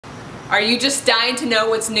Are you just dying to know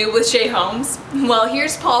what's new with Shea Homes? Well,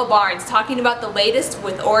 here's Paul Barnes talking about the latest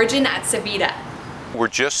with Origin at Civita. We're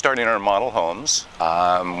just starting our model homes.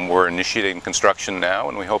 We're initiating construction now,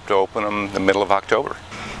 and we hope to open them the middle of October.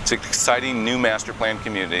 It's an exciting new master plan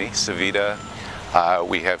community, Civita.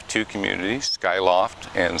 We have two communities,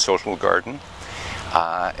 skyLoft and socialGarden,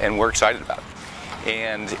 and we're excited about it.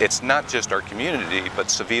 And it's not just our community, but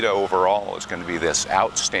Civita overall is going to be this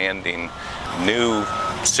outstanding new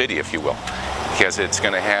city, if you will, because it's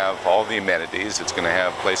going to have all the amenities. It's going to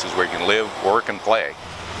have places where you can live, work, and play.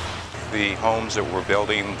 The homes that we're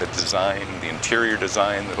building, the design, the interior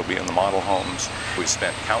design that'll be in the model homes, we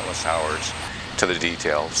spent countless hours to the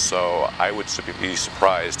details. So I would be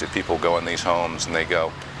surprised if people go in these homes and they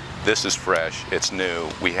go, this is fresh, it's new,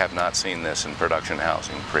 we have not seen this in production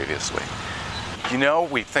housing previously. You know,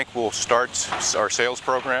 we think we'll start our sales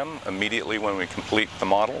program immediately when we complete the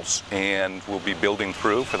models, and we'll be building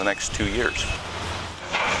through for the next 2 years.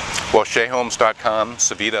 Well, SheaHomes.com,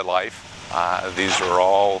 Civita Life, these are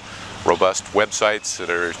all robust websites that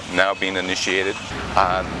are now being initiated.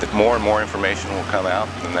 More and more information will come out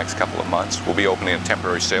in the next couple of months. We'll be opening a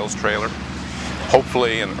temporary sales trailer,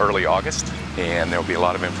 hopefully in early August, and there'll be a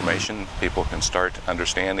lot of information. People can start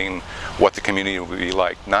understanding what the community will be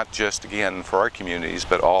like, not just, again, for our communities,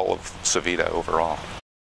 but all of Civita overall.